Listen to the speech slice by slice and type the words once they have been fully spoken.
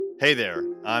Hey there,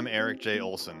 I'm Eric J.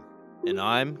 Olson. And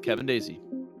I'm Kevin Daisy.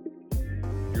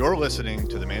 You're listening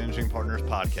to the Managing Partners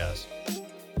Podcast,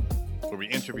 where we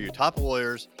interview top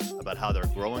lawyers about how they're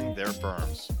growing their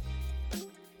firms.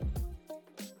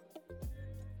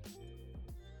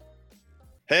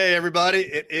 Hey, everybody,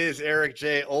 it is Eric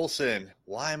J. Olson.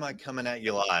 Why am I coming at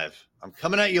you live? I'm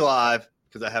coming at you live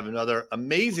because I have another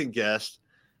amazing guest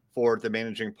for the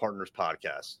Managing Partners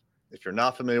Podcast. If you're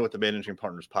not familiar with the Managing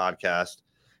Partners Podcast,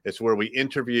 it's where we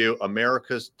interview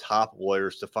America's top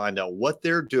lawyers to find out what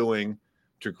they're doing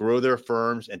to grow their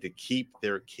firms and to keep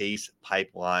their case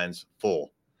pipelines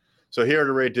full. So here at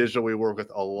Array Digital, we work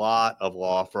with a lot of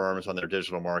law firms on their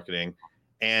digital marketing,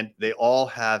 and they all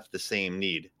have the same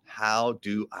need. How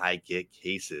do I get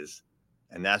cases?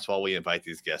 And that's why we invite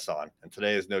these guests on. And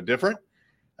today is no different.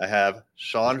 I have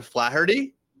Sean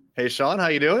Flaherty. Hey, Sean, how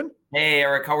you doing? Hey,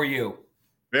 Eric, how are you?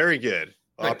 Very good.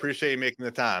 Well, I appreciate you making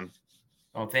the time.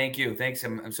 Oh, thank you. Thanks.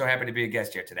 I'm so happy to be a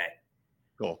guest here today.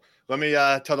 Cool. Let me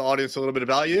tell the audience a little bit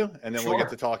about you, and then we'll get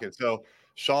to talking. So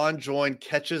Sean joined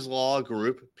Keches Law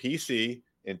Group, PC,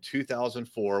 in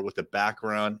 2004 with a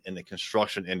background in the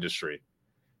construction industry.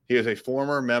 He is a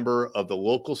former member of the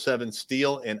Local 7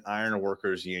 Steel and Iron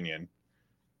Workers Union.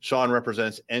 Sean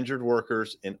represents injured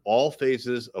workers in all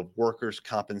phases of workers'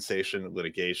 compensation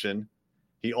litigation.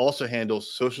 He also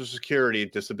handles Social Security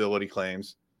disability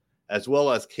claims, as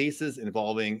well as cases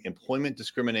involving employment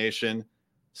discrimination,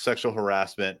 sexual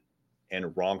harassment,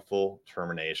 and wrongful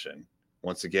termination.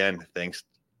 Once again, thanks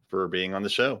for being on the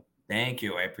show. Thank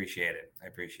you. I appreciate it.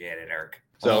 Eric.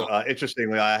 So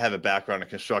interestingly, I have a background in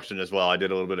construction as well. I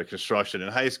did a little bit of construction in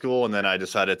high school, and then I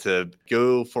decided to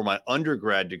go for my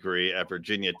undergrad degree at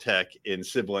Virginia Tech in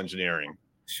civil engineering.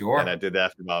 Sure. And I did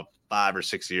that for about 5 or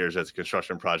 6 years as a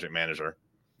construction project manager.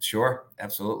 Sure.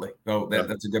 Absolutely. Oh,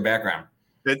 that's a good background.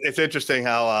 It's interesting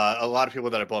how a lot of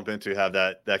people that I bump into have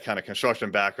that kind of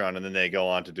construction background, and then they go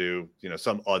on to do,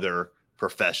 some other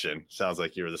profession. Sounds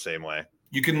like you were the same way.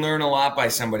 You can learn a lot by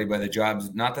somebody by the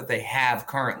jobs, not that they have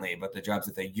currently, but the jobs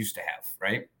that they used to have,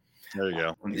 right? There you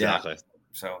go. Exactly. Yeah.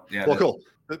 So, yeah. Well, cool.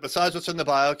 Besides what's in the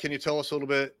bio, can you tell us a little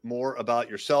bit more about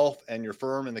yourself and your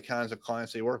firm and the kinds of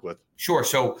clients that you work with? Sure.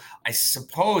 So I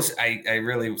suppose I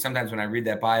really, sometimes when I read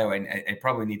that bio, I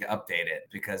probably need to update it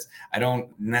because I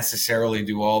don't necessarily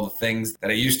do all the things that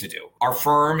I used to do. Our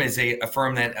firm is a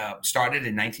firm that started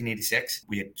in 1986.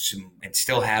 We had some and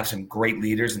still have some great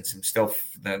leaders and some still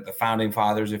the founding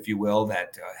fathers, if you will,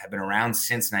 that have been around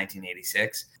since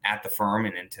 1986 at the firm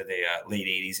and into the late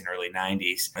 80s and early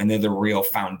 90s. And they're the real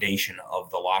foundation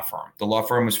of the law firm. The law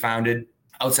firm was founded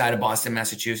outside of Boston,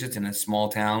 Massachusetts, in a small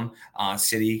town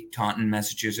city, Taunton,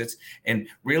 Massachusetts, and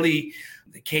really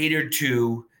catered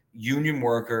to union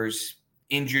workers,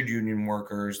 injured union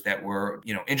workers that were,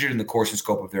 injured in the course and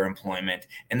scope of their employment,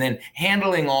 and then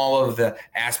handling all of the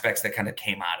aspects that kind of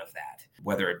came out of that,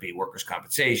 whether it be workers'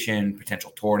 compensation,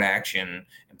 potential tort action,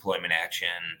 employment action,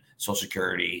 Social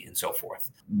Security, and so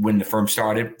forth. When the firm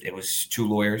started, it was 2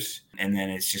 lawyers, and then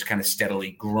it's just kind of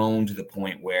steadily grown to the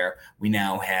point where we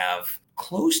now have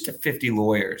close to 50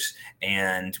 lawyers,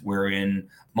 and we're in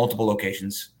multiple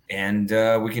locations. And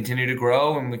we continue to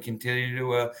grow and we continue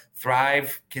to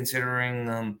thrive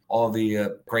considering all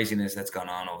the craziness that's gone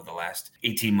on over the last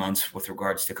 18 months with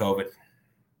regards to COVID.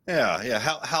 Yeah.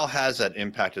 How has that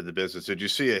impacted the business? Did you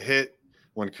see a hit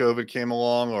when COVID came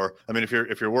along? Or, I mean, if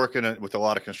you're working with a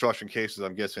lot of construction cases,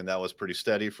 I'm guessing that was pretty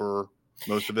steady for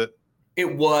most of it.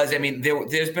 It was. I mean,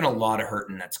 there's been a lot of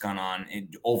hurting that's gone on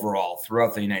overall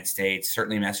throughout the United States.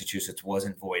 Certainly Massachusetts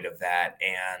wasn't void of that.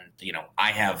 And,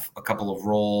 I have a couple of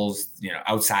roles,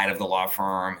 outside of the law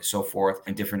firm and so forth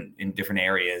in different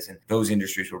areas. And those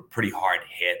industries were pretty hard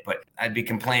hit. But I'd be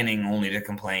complaining only to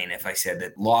complain if I said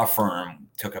that law firm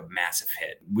took a massive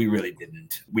hit. We really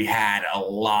didn't. We had a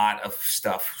lot of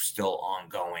stuff still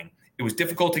ongoing. It was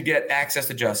difficult to get access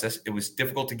to justice. It was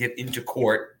difficult to get into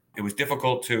court. It was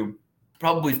difficult to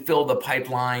probably fill the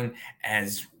pipeline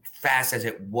as fast as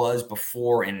it was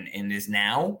before and is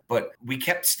now. But we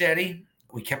kept steady.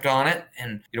 We kept on it.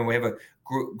 And, we have a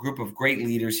group of great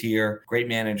leaders here, great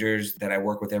managers that I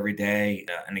work with every day.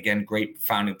 And again, great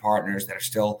founding partners that are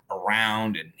still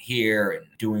around and here and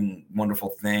doing wonderful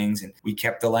things. And we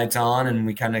kept the lights on and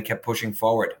we kind of kept pushing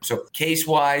forward. So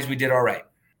case-wise, we did all right.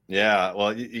 Yeah,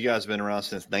 well, you guys have been around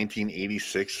since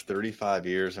 1986, 35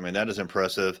 years. I mean, that is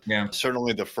impressive. Yeah.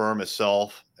 Certainly the firm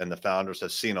itself and the founders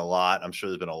have seen a lot. I'm sure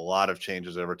there's been a lot of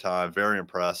changes over time. Very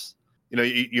impressed.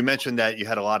 You mentioned that you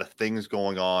had a lot of things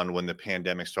going on when the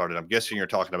pandemic started. I'm guessing you're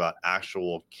talking about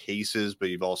actual cases, but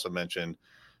you've also mentioned,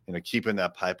 keeping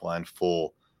that pipeline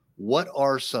full. what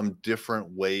are some different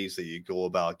ways that you go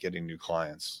about getting new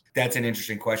clients? That's an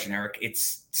interesting question, Eric.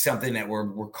 It's something that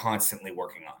we're constantly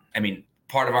working on. I mean,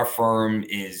 part of our firm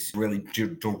is really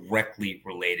directly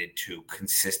related to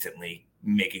consistently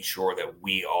making sure that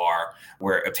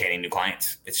we're obtaining new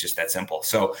clients. It's just that simple.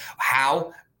 So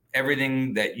how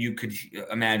everything that you could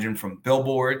imagine, from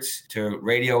billboards to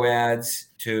radio ads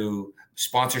to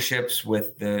sponsorships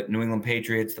with the New England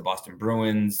Patriots, the Boston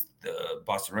Bruins, the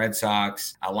Boston Red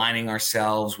Sox, aligning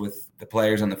ourselves with the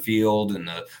players on the field and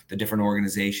the different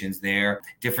organizations there,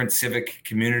 different civic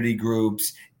community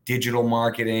groups, digital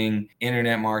marketing,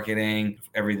 internet marketing,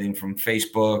 everything from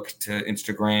Facebook to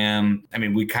Instagram. I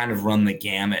mean, we kind of run the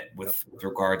gamut with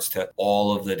regards to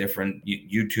all of the different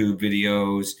YouTube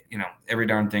videos, every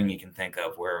darn thing you can think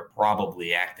of. We're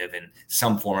probably active in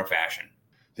some form or fashion.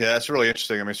 Yeah, that's really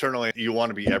interesting. I mean, certainly you want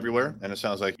to be everywhere, and it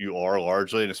sounds like you are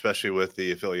largely, and especially with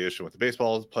the affiliation with the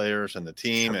baseball players and the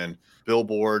team and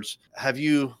billboards.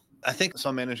 I think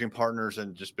some managing partners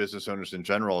and just business owners in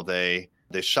general, they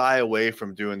shy away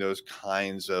from doing those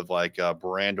kinds of like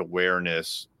brand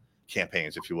awareness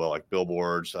campaigns, if you will, like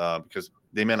billboards, because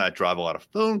they may not drive a lot of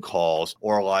phone calls,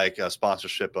 or like a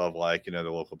sponsorship of like, the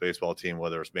local baseball team,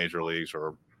 whether it's major leagues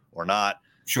or not.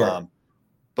 Sure.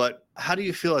 But how do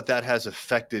you feel that has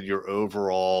affected your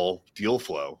overall deal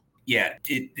flow? Yeah,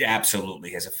 it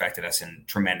absolutely has affected us in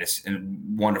tremendous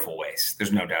and wonderful ways.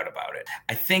 There's no doubt about it.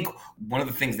 I think one of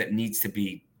the things that needs to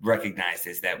be recognized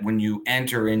is that when you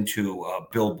enter into a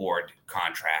billboard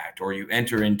contract, or you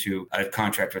enter into a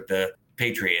contract with the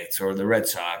Patriots or the Red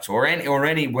Sox or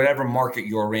any whatever market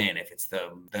you're in, if it's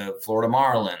the Florida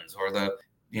Marlins or the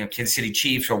Kansas City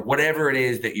Chiefs or whatever it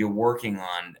is that you're working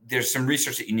on, there's some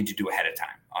research that you need to do ahead of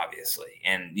time, obviously.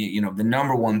 And the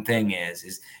number one thing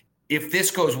is if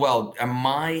this goes well,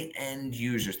 my end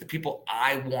users, the people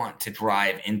I want to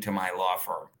drive into my law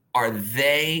firm, are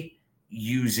they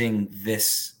using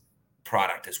this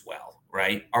product as well,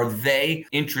 right? Are they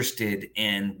interested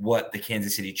in what the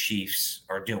Kansas City Chiefs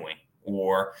are doing,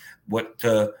 or what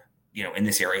in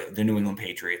this area, the New England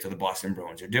Patriots or the Boston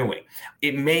Bruins are doing?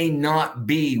 It may not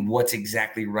be what's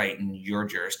exactly right in your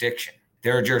jurisdiction.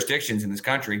 There are jurisdictions in this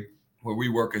country where we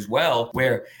work as well,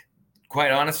 where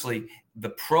quite honestly, the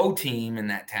pro team in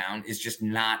that town is just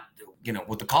not,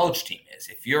 what the college team is.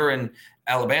 If you're in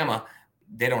Alabama,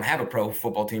 they don't have a pro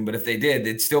football team, but if they did,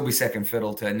 they'd still be second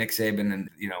fiddle to Nick Saban and,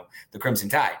 the Crimson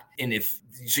Tide. And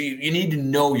you need to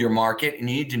know your market, and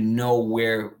you need to know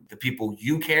where the people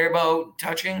you care about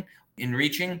touching and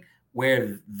reaching,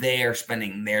 where they're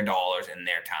spending their dollars and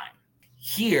their time.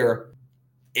 Here,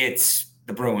 it's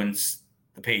the Bruins,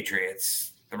 the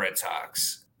Patriots, the Red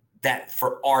Sox, that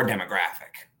for our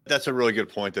demographic. That's a really good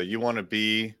point, though. You want to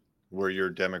be where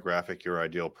your demographic, your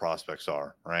ideal prospects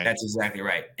are, right? That's exactly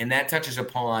right. And that touches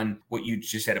upon what you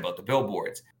just said about the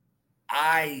billboards.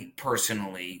 I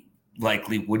personally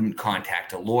likely wouldn't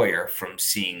contact a lawyer from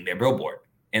seeing their billboard.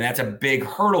 And that's a big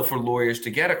hurdle for lawyers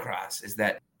to get across, is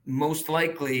that most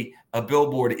likely a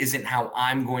billboard isn't how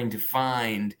I'm going to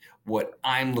find what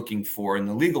I'm looking for in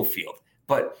the legal field.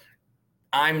 But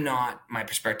I'm not my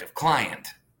prospective client,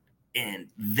 and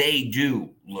they do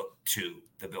look to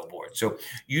the billboard. So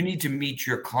you need to meet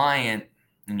your client,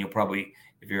 and you'll probably,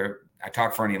 I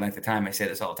talk for any length of time, I say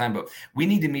this all the time, but we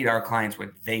need to meet our clients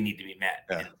where they need to be met.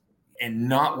 Yeah. And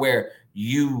not where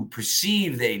you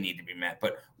perceive they need to be met,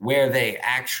 but where they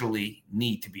actually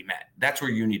need to be met. That's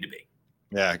where you need to be.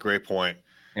 Yeah, great point.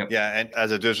 Yep. Yeah, and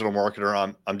as a digital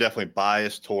marketer, I'm definitely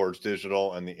biased towards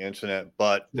digital and the internet,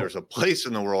 but there's a place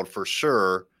in the world for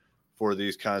sure for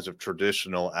these kinds of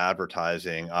traditional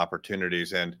advertising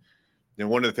opportunities. And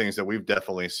one of the things that we've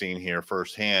definitely seen here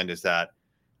firsthand is that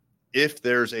if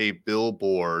there's a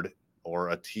billboard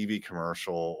or a TV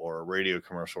commercial or a radio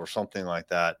commercial or something like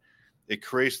that, it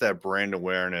creates that brand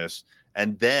awareness.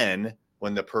 And then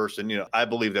when the person, I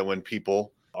believe that when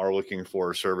people are looking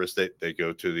for a service, they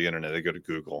go to the internet, they go to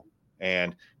Google.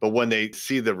 But when they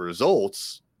see the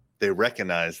results, they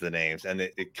recognize the names, and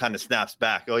it kind of snaps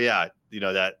back. Oh yeah,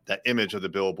 that image of the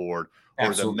billboard or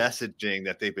Absolutely. The messaging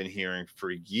that they've been hearing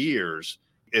for years,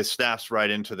 it snaps right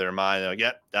into their mind. They're like,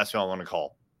 yeah, that's who I want to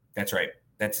call. That's right.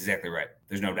 That's exactly right.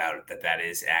 There's no doubt that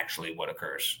is actually what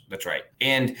occurs. That's right.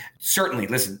 And certainly,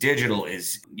 listen, digital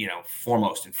is,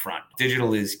 foremost in front.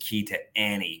 Digital is key to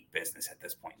any business at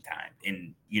this point in time.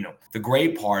 And, the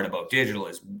great part about digital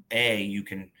is, A, you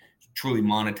can truly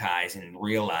monetize and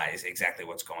realize exactly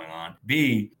what's going on.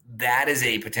 B, that is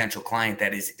a potential client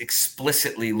that is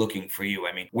explicitly looking for you.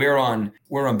 I mean, we're on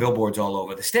billboards all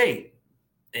over the state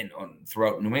and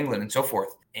throughout New England and so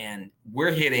forth. And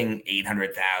we're hitting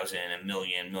 800,000, a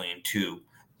million, 1.2 million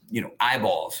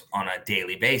eyeballs on a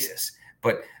daily basis.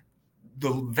 But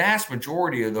the vast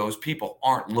majority of those people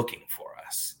aren't looking for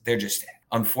us. They're just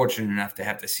unfortunate enough to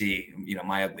have to see,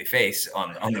 my ugly face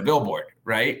on the billboard,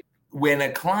 right? When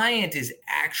a client is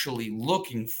actually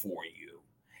looking for you,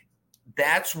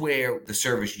 that's where the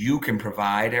service you can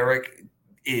provide, Eric,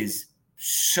 is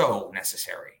so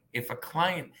necessary. If a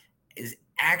client is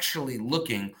actually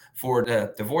looking for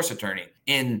the divorce attorney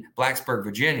in Blacksburg,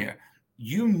 Virginia,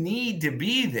 you need to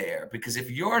be there, because if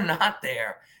you're not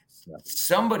there,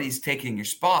 somebody's taking your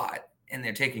spot and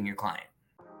they're taking your client.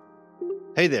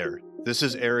 Hey there, this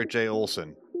is Eric J.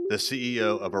 Olson, the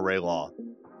CEO of Array Law.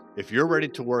 If you're ready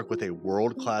to work with a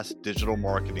world-class digital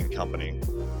marketing company,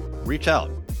 reach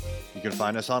out. You can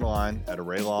find us online at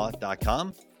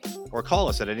arraylaw.com or call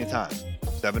us at any time,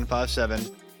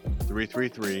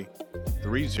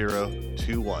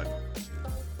 757-333-3021.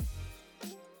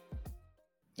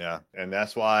 Yeah, and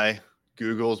that's why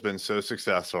Google's been so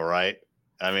successful, right?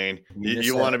 I mean,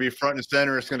 you want to be front and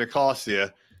center, it's going to cost you.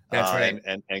 That's right.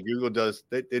 And Google does,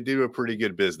 they do a pretty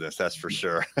good business, that's for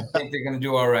sure. I think they're going to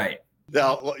do all right.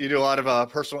 Now, you do a lot of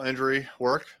personal injury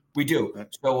work? We do.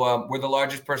 So we're the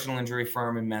largest personal injury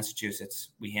firm in Massachusetts.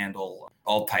 We handle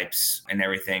all types and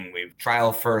everything. We've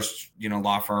trial first,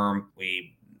 law firm.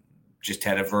 We just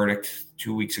had a verdict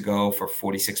 2 weeks ago for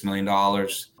 $46 million.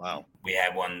 Wow. We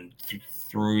had one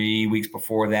 3 weeks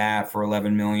before that for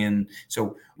 $11 million.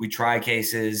 So we try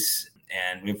cases,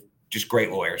 and we have just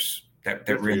great lawyers. That's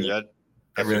really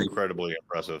incredibly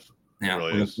impressive. Yeah,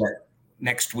 really is.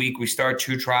 Next week we start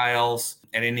 2 trials.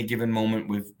 At any given moment,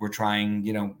 we're trying,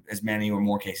 as many or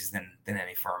more cases than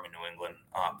any firm in New England,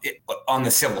 on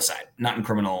the civil side, not in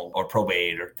criminal or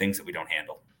probate or things that we don't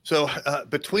handle. So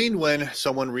between when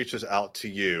someone reaches out to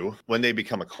you, when they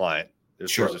become a client,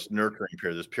 there's this nurturing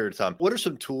period, this period of time. What are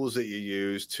some tools that you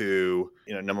use to,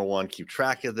 number one, keep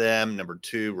track of them? Number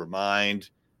two, remind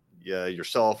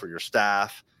yourself or your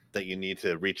staff that you need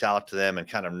to reach out to them and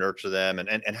kind of nurture them?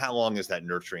 And how long is that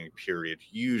nurturing period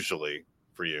usually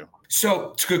for you?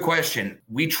 So it's a good question.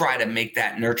 We try to make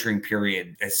that nurturing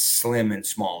period as slim and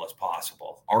small as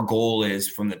possible. Our goal is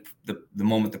from the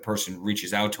moment the person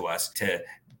reaches out to us to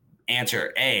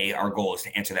answer, our goal is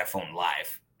to answer that phone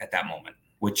live at that moment,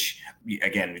 which,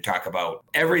 again, we talk about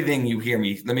everything you hear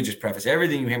me. Let me just preface,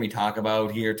 everything you hear me talk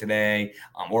about here today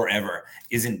or ever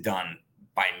isn't done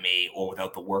by me or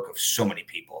without the work of so many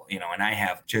people, and I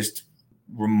have just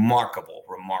remarkable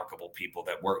people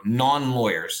that work,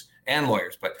 non-lawyers and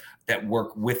lawyers, but that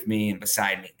work with me and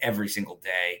beside me every single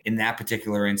day. In that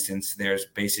particular instance, there's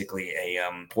basically a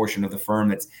portion of the firm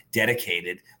that's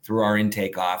dedicated through our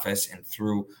intake office and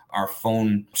through our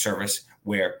phone service,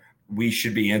 where we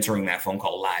should be answering that phone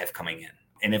call live coming in.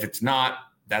 And if it's not,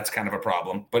 that's kind of a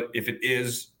problem. But if it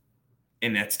is,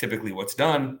 and that's typically what's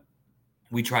done,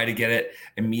 we try to get it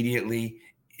immediately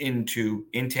into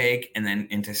intake and then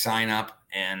into sign up.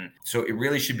 And so it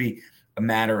really should be a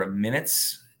matter of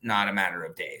minutes, not a matter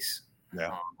of days.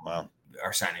 Yeah. Wow.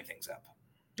 Are signing things up.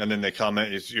 And then they come in,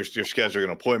 you're scheduling an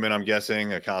appointment, I'm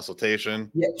guessing, a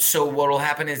consultation. Yeah. So what will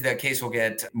happen is that case will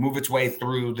move its way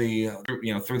through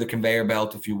through the conveyor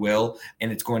belt, if you will,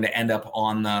 and it's going to end up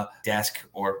on the desk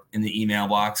or in the email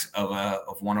box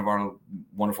of one of our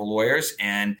wonderful lawyers.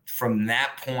 And from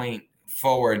that point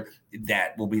forward,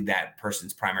 that will be that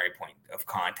person's primary point of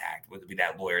contact, whether it be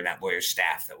that lawyer and that lawyer's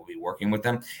staff that will be working with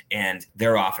them, and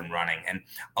they're off and running. And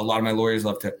a lot of my lawyers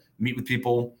love to meet with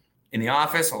people in the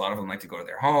office. A lot of them like to go to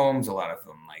their homes. A lot of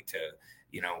them like to,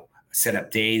 set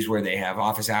up days where they have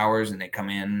office hours and they come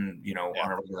in,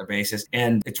 on a regular basis.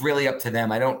 And it's really up to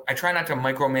them. I try not to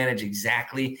micromanage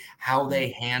exactly how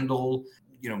they handle,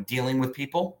 dealing with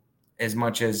people, as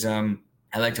much as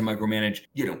I like to micromanage,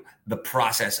 the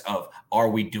process of, are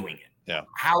we doing it? Yeah.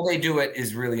 How they do it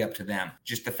is really up to them.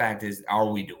 Just the fact is, are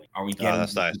we doing? Are we getting? Oh,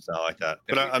 that's nice. I like that.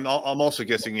 But I'm also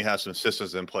guessing you have some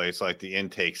systems in place, like the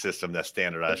intake system that's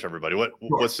standardized for everybody.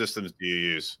 What systems do you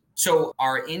use? So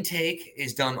our intake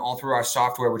is done all through our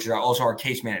software, which is also our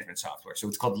case management software. So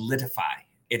it's called Litify.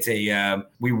 It's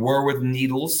we were with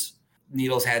Needles.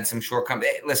 Needles had some shortcomings.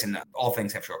 Listen, all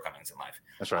things have shortcomings in life.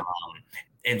 That's right.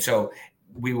 And so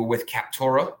we were with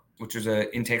Captura, which is an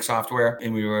intake software,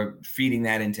 and we were feeding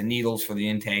that into Needles for the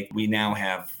intake. We now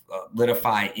have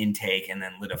Litify intake and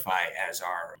then Litify as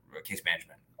our case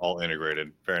management. All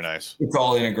integrated. Very nice. It's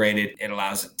all integrated. It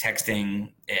allows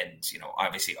texting and,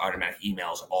 obviously automatic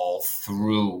emails all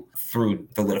through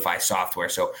the Litify software.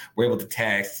 So we're able to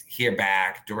text, hear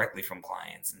back directly from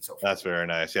clients and so forth. That's very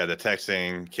nice. Yeah, the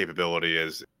texting capability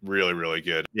is really, really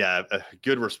good. Yeah, a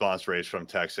good response rates from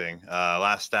texting.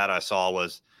 Last stat I saw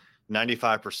was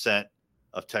 95%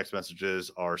 of text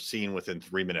messages are seen within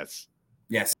 3 minutes.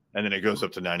 Yes. And then it goes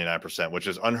up to 99%, which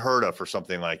is unheard of for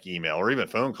something like email or even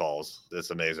phone calls.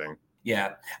 It's amazing. Yeah.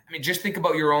 I mean, just think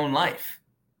about your own life.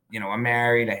 I'm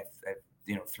married. I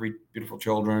have 3 beautiful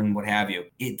children, what have you.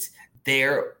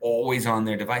 They're always on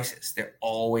their devices. They're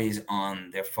always on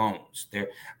their phones.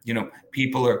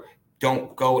 People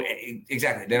don't go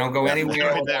exactly. They don't go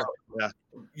anywhere.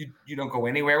 You don't go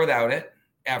anywhere without it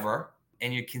ever.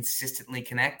 And you're consistently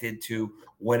connected to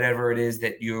whatever it is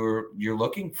that you're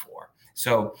looking for.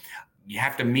 So you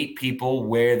have to meet people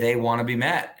where they want to be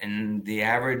met. And the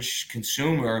average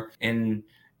consumer in,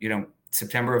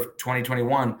 September of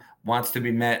 2021 wants to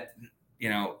be met,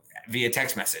 via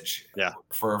text message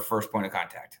for a first point of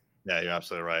contact. Yeah, you're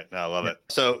absolutely right. No, I love it.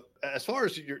 So as far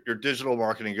as your digital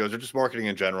marketing goes, or just marketing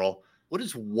in general, what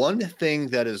is one thing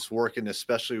that is working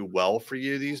especially well for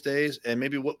you these days? And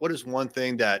maybe what is one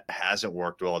thing that hasn't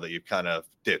worked well that you've kind of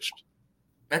ditched?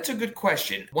 That's a good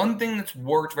question. One thing that's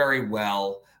worked very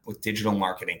well with digital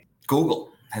marketing,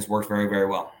 Google has worked very, very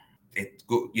well.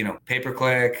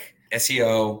 Pay-per-click,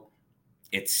 SEO,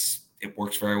 it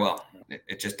works very well.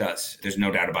 It just does. There's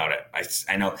no doubt about it.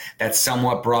 I know that's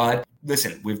somewhat broad.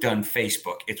 Listen, we've done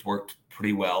Facebook. It's worked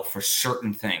pretty well for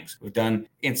certain things. We've done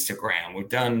Instagram. We've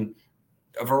done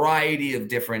a variety of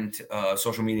different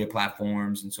social media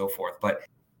platforms and so forth. But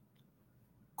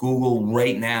Google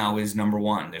right now is number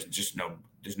one. There's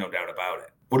no doubt about it.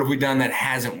 What have we done that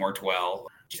hasn't worked well?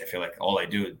 I feel like all I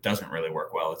do doesn't really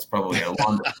work well. It's probably a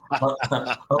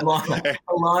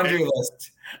laundry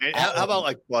list. And how about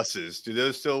like buses? Do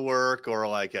those still work, or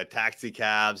like taxi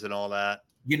cabs and all that?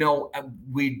 We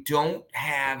don't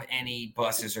have any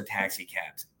buses or taxi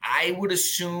cabs. I would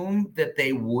assume that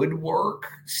they would work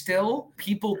still.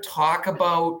 People talk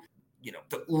about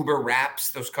the Uber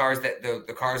wraps, those cars that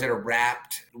the cars that are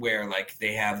wrapped where like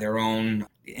they have their own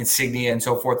insignia and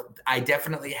so forth. I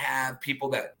definitely have people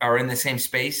that are in the same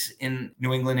space in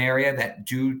New England area that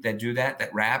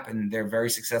wrap, and they're very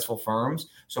successful firms.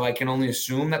 So I can only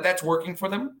assume that that's working for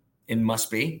them. It must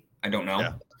be. I don't know.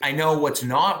 Yeah. I know what's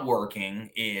not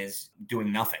working is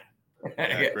doing nothing.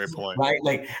 Yeah, great point. Right?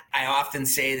 Like I often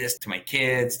say this to my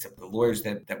kids, to the lawyers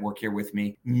that work here with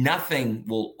me. Nothing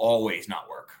will always not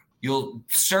work. You'll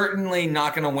certainly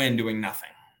not going to win doing nothing.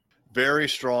 Very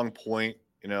strong point.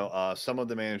 Some of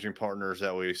the managing partners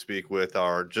that we speak with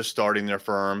are just starting their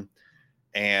firm.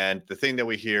 And the thing that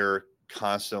we hear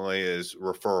constantly is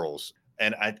referrals.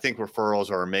 And I think referrals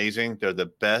are amazing. They're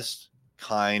the best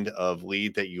kind of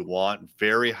lead that you want.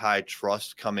 Very high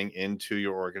trust coming into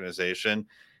your organization.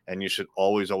 And you should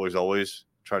always, always, always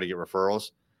try to get referrals.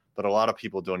 But a lot of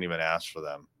people don't even ask for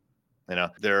them.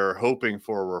 They're hoping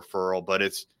for a referral, but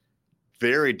it's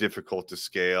very difficult to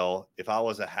scale. If I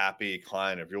was a happy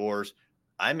client of yours,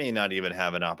 I may not even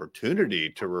have an opportunity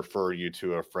to refer you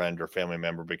to a friend or family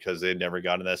member because they never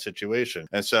got in that situation.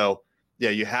 And so,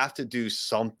 you have to do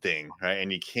something, right?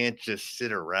 And you can't just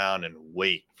sit around and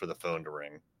wait for the phone to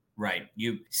ring. Right.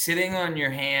 You sitting on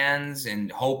your hands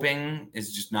and hoping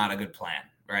is just not a good plan.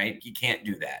 Right. You can't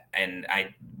do that. And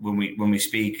when we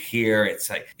speak here, it's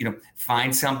like,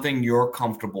 find something you're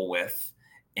comfortable with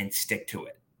and stick to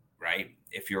it. Right.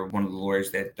 If you're one of the lawyers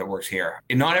that works here,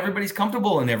 and not everybody's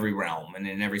comfortable in every realm and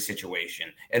in every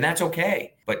situation, and that's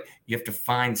okay. But you have to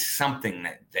find something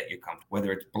that you're comfortable,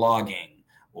 whether it's blogging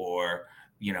or,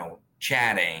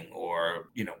 chatting or,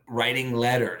 writing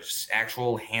letters,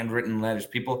 actual handwritten letters.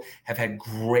 People have had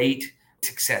great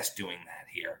success doing that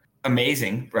here.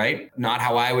 Amazing, right? Not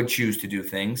how I would choose to do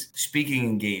things. Speaking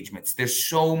engagements. There's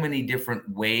so many different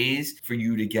ways for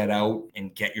you to get out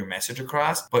and get your message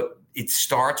across, but it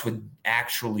starts with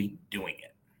actually doing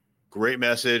it. Great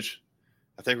message.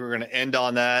 I think we're going to end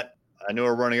on that. I know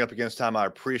we're running up against time. I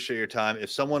appreciate your time.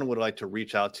 If someone would like to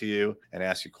reach out to you and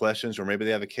ask you questions, or maybe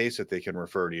they have a case that they can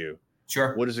refer to you,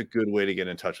 sure. What is a good way to get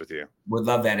in touch with you? Would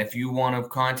love that. If you want to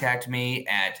contact me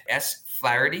at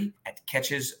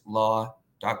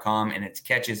sflaherty@kecheslaw.com, and it's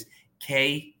Keches,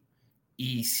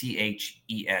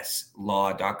 KECHES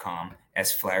law.com,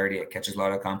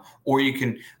 sflaherty@kecheslaw.com, or you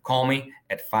can call me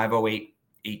at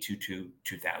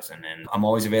 508-822-2000. And I'm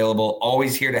always available,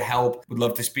 always here to help. Would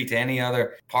love to speak to any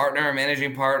other partner,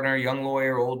 managing partner, young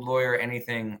lawyer, old lawyer,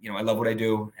 anything. I love what I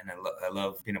do, and I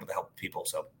love being able to help people.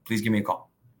 So please give me a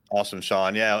call. Awesome,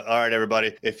 Sean. Yeah. All right,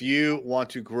 everybody. If you want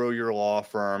to grow your law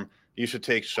firm, you should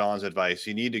take Sean's advice.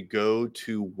 You need to go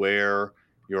to where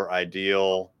your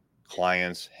ideal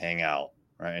clients hang out,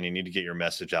 right? And you need to get your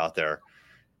message out there.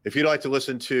 If you'd like to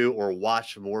listen to or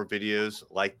watch more videos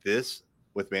like this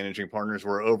with managing partners,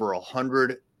 we're over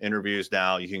 100 interviews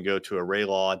now. You can go to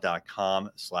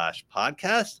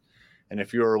arraylaw.com/podcast And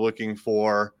if you're looking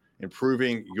for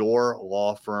improving your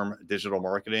law firm digital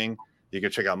marketing, you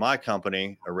can check out my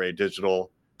company, Array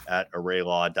Digital, at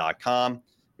arraylaw.com.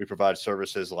 We provide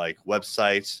services like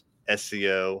websites,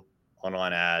 SEO,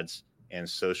 online ads, and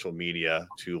social media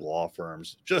to law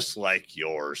firms just like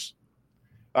yours.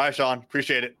 All right, Sean,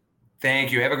 appreciate it.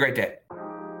 Thank you. Have a great day.